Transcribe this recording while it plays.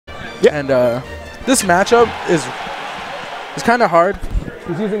Yeah. And this matchup is kind of hard.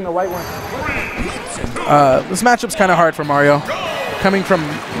 He's using the white one. This matchup's kind of hard for Mario. Coming from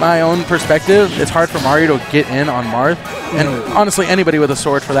my own perspective, it's hard for Mario to get in on Marth, and honestly anybody with a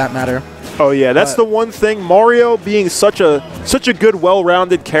sword for that matter. Oh yeah, that's the one thing. Mario being such a good,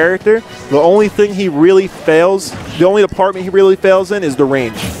 well-rounded character, the only thing he really fails, the only department he really fails in is the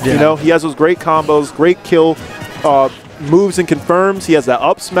range. Yeah. You know, he has those great combos, great kill moves and confirms. He has that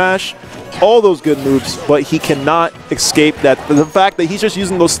up smash, all those good moves, but he cannot escape that the fact that he's just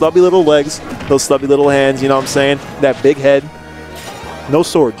using those stubby little legs, those stubby little hands. You know what I'm saying? That big head, no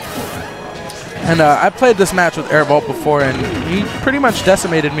sword. And I played this match with AirVault before, and he pretty much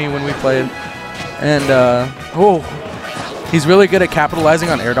decimated me when we played. And, he's really good at capitalizing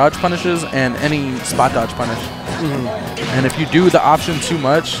on air dodge punishes and any spot dodge punish. And if you do the option too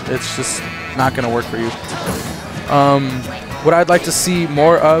much, it's just not going to work for you. What I'd like to see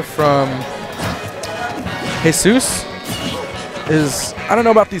more of from Jesus is, I don't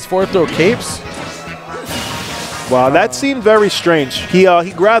know about these forward throw capes. Wow, that seemed very strange. He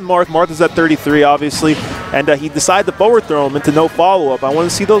grabbed Marth. Marth is at 33, obviously, and he decided to forward throw him into no follow-up. I want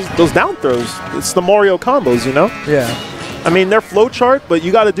to see those down throws. It's the Mario combos, you know? Yeah. I mean, they're flowchart, but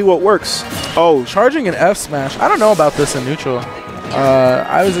you got to do what works. Oh, charging an F smash. I don't know about this in neutral.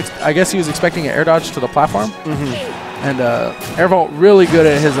 I guess he was expecting an air dodge to the platform. And AirVault really good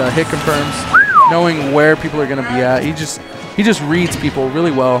at his hit confirms, knowing where people are going to be at. He just reads people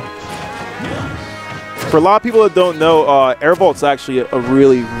really well. For a lot of people that don't know, AirVault's actually a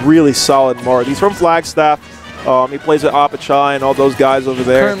really, really solid Marth. He's from Flagstaff. He plays at Apachai and all those guys over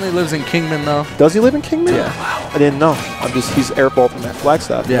there. Currently lives in Kingman, though. Does he live in Kingman? Yeah. Wow, I didn't know. He's AirVault from that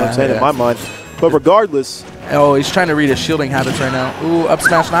Flagstaff. You know what I'm saying, in my mind. But regardless. Oh, he's trying to read his shielding habits right now. Ooh, up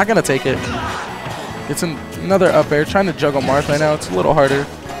smash, not going to take it. It's another up air. Trying to juggle Marth right now. It's a little harder.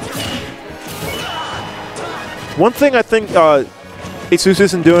 One thing I think Jesus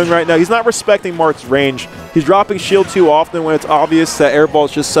isn't doing right now, he's not respecting Marth's range. He's dropping shield too often when it's obvious that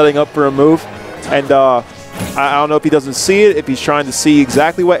AirVault's just setting up for a move. And I don't know if he doesn't see it, if he's trying to see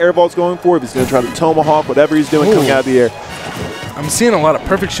exactly what AirVault's going for, if he's going to try to tomahawk, whatever he's doing coming out of the air. I'm seeing a lot of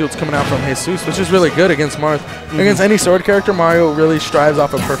perfect shields coming out from Jesus, which is really good against Marth. Against any sword character, Mario really strives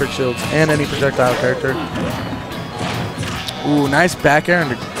off of perfect shields, and any projectile character. Ooh, nice back air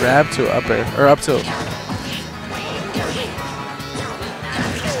and a grab to up air, or up tilt.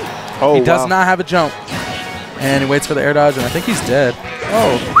 Oh, he does not have a jump. And he waits for the air dodge, and I think he's dead.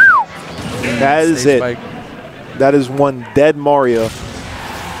 Oh. That is it. Spike. That is one dead Mario.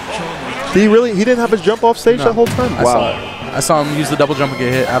 He didn't have his jump off stage that whole time? Wow. I saw him use the double jump and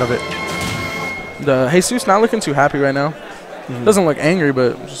get hit out of it. The Jesus not looking too happy right now. Doesn't look angry,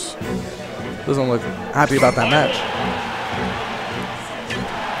 but just doesn't look happy about that match.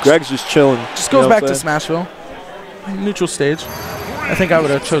 Greg's just chilling. Just goes back to Smashville. Neutral stage. I think I would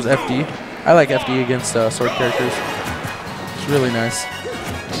have chose FD. I like FD against sword characters. It's really nice.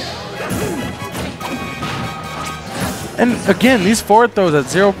 And again, these forward throws at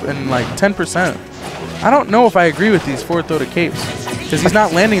 0 and like 10%. I don't know if I agree with these forward throw to capes, because he's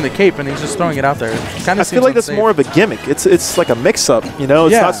not landing the cape and he's just throwing it out there. I feel like that's more of a gimmick. It's like a mix-up, you know?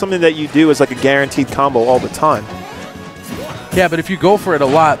 It's not something that you do as like a guaranteed combo all the time. Yeah, but if you go for it a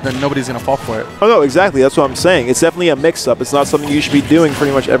lot, then nobody's going to fall for it. Oh, no, exactly. That's what I'm saying. It's definitely a mix-up. It's not something you should be doing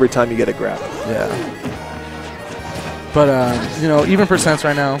pretty much every time you get a grab. Yeah. But, you know, even percents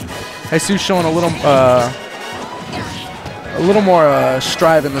right now. Jesus showing a little more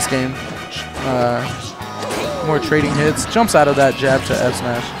strive in this game. More trading hits. Jumps out of that jab to F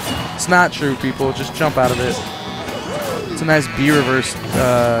smash. It's not true, people. Just jump out of it. It's a nice B reverse,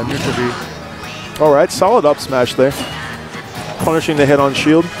 neutral B. All right, solid up smash there. Punishing the hit on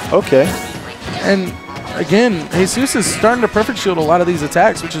shield. Okay. And again, Jesus is starting to perfect shield a lot of these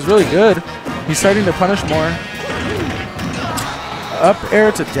attacks, which is really good. He's starting to punish more. Up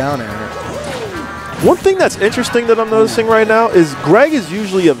air to down air. One thing that's interesting that I'm noticing right now is Greg is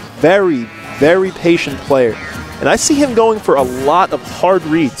usually a very, very patient player. And I see him going for a lot of hard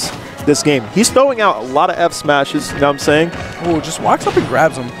reads this game. He's throwing out a lot of F smashes, you know what I'm saying? Oh, just walks up and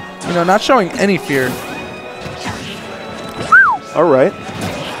grabs him. You know, not showing any fear. All right.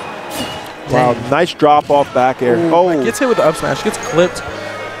 Wow, nice drop off back air. Oh, gets hit with the up smash, gets clipped.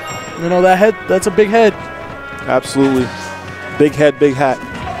 You know, that head, that's a big head. Absolutely. Big head, big hat.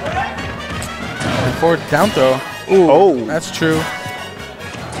 And forward down throw. Ooh, that's true.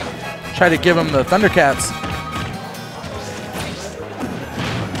 Try to give him the Thundercats.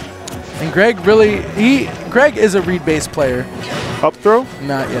 And Greg Greg is a read-based player. Up throw?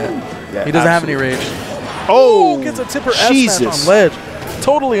 Not yet. Yeah, he doesn't have any rage. Oh, gets a tipper F smash on ledge.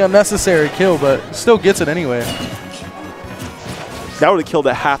 Totally unnecessary kill, but still gets it anyway. That would have killed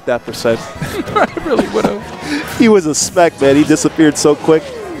at half that percent. I really would have. He was a speck, man. He disappeared so quick.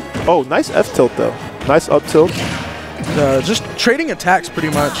 Oh, nice F tilt, though. Nice up tilt. Just trading attacks pretty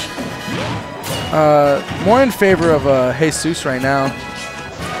much. More in favor of Jesus right now.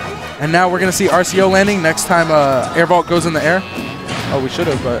 And now we're going to see RCO landing next time AirVault goes in the air. Oh, we should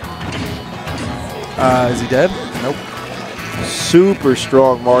have, but... is he dead? Nope. Super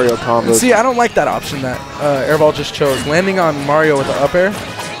strong Mario combo. See, I don't like that option that AirVault just chose. Landing on Mario with the up air.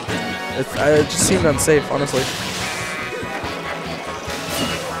 It just seemed unsafe, honestly.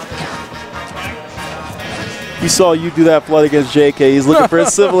 He saw you do that flood against JK. He's looking for a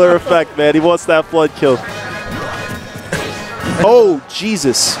similar effect, man. He wants that flood kill. Oh,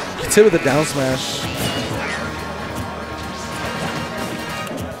 Jesus. Gets hit with a down smash.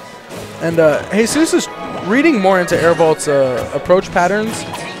 And Jesus is reading more into AirVault's approach patterns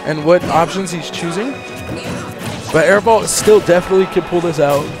and what options he's choosing. But AirVault still definitely can pull this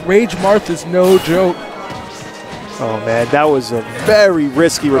out. Rage Marth is no joke. Oh, man, that was a very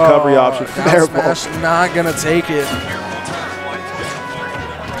risky recovery option for AirVault. Smash not going to take it.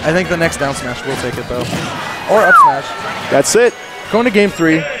 I think the next down smash will take it, though. Or up smash. That's it. Going to game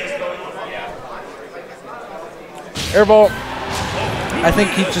 3. AirVault, I think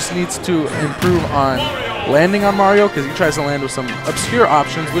he just needs to improve on landing on Mario because he tries to land with some obscure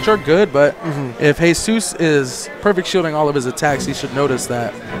options, which are good, but if Jesus is perfect shielding all of his attacks, he should notice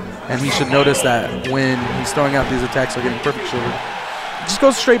that. And he should notice that when he's throwing out these attacks are getting perfect shielded. Just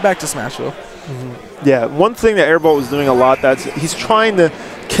goes straight back to smash, though. Yeah, one thing that AirVault was doing a lot, that's he's trying to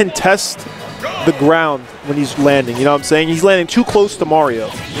contest the ground when he's landing. You know what I'm saying? He's landing too close to Mario.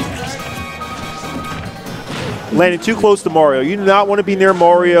 Landing too close to Mario. You do not want to be near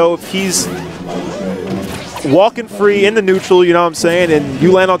Mario if he's walking free in the neutral, you know what I'm saying, and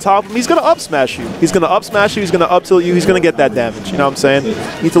you land on top of him, he's going to up smash you. He's going to up smash you, he's going to up tilt you, he's going to get that damage, you know what I'm saying?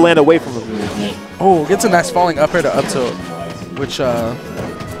 You need to land away from him. Oh, gets a nice falling up air to up tilt, which, you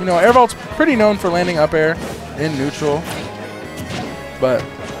know, AirVault's pretty known for landing up air in neutral, but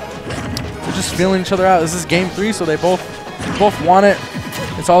they're just feeling each other out. This is game 3, so they both want it.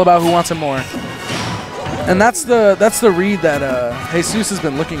 It's all about who wants it more. And that's the read that Jesus has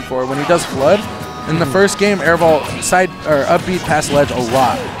been looking for when he does flood. In the first game, AirVault side or upbeat past ledge a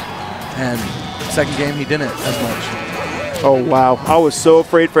lot, and second game he didn't as much. Oh wow! I was so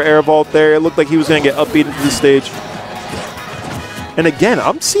afraid for AirVault there. It looked like he was going to get upbeat into the stage. And again,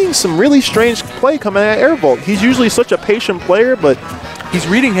 I'm seeing some really strange play coming at AirVault. He's usually such a patient player, but he's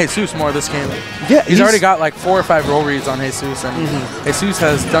reading Jesus more this game. Yeah, he's already got like 4 or 5 roll reads on Jesus, and Jesus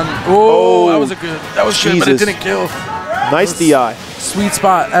has done. Oh, that was good, but it didn't kill. Nice DI. Sweet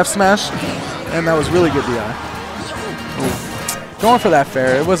spot F smash. And that was really good DI. Going for that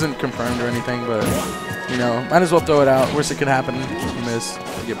fair. It wasn't confirmed or anything, but, you know, might as well throw it out. Worst it could happen, you miss,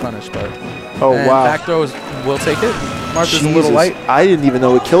 you get punished. But wow. Back throws will take it. Marth is a little light. I didn't even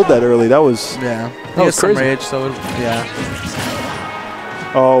know it killed that early. That was... Yeah. That was some crazy. rage, so, yeah.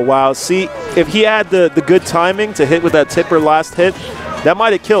 Oh, wow. See, if he had the good timing to hit with that tipper last hit, that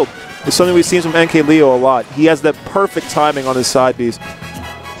might have killed. It's something we've seen from NK Leo a lot. He has that perfect timing on his side Bs.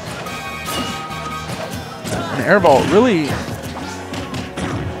 And AirVault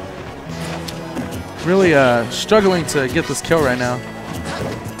really struggling to get this kill right now.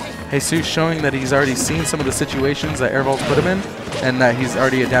 Jesus showing that he's already seen some of the situations that AirVault's put him in, and that he's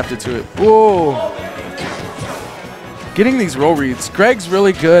already adapted to it. Whoa! Getting these roll reads. Greg's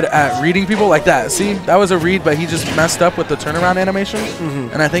really good at reading people like that. See, that was a read, but he just messed up with the turnaround animation.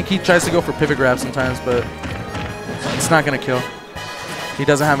 And I think he tries to go for pivot grab sometimes, but it's not going to kill. He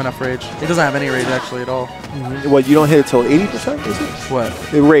doesn't have enough rage. He doesn't have any rage actually at all. What, you don't hit it till 80%, is it? What?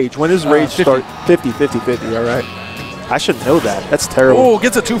 The rage. When does rage 50. start? 50, 50, 50. All right. I should know that. That's terrible. Oh,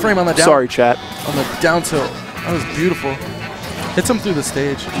 gets a 2-frame on the down. Sorry, chat. On the down tilt. That was beautiful. Hits him through the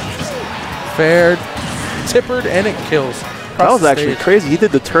stage. Fared, tippered, and it kills. That was actually crazy. He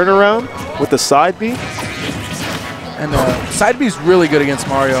did the turnaround with the side B. And side B's really good against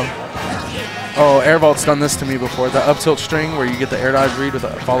Mario. Oh, AirVault's done this to me before. The up tilt string where you get the air dodge read with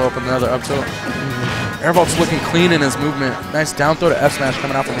a follow up on another up tilt. AirVault's looking clean in his movement. Nice down throw to F smash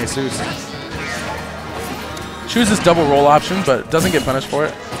coming out from Jesus. Chooses double roll option, but doesn't get punished for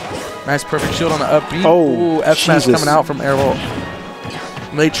it. Nice perfect shield on the up B. Oh, F smash coming out from AirVault.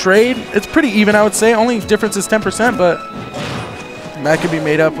 They trade. It's pretty even, I would say. Only difference is 10%, but that could be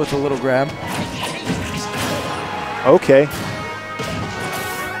made up with a little grab. Okay.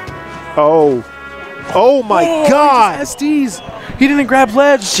 Oh. Oh my God. He just SDs. He didn't grab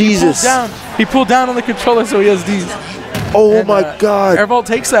ledge. Jesus. He pulled down on the controller, so he SDs. Oh And, my God. AirVault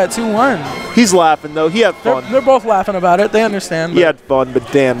takes that 2-1. He's laughing though. He had fun. They're both laughing about it. They understand. He had fun, but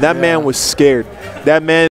damn, that man was scared. That man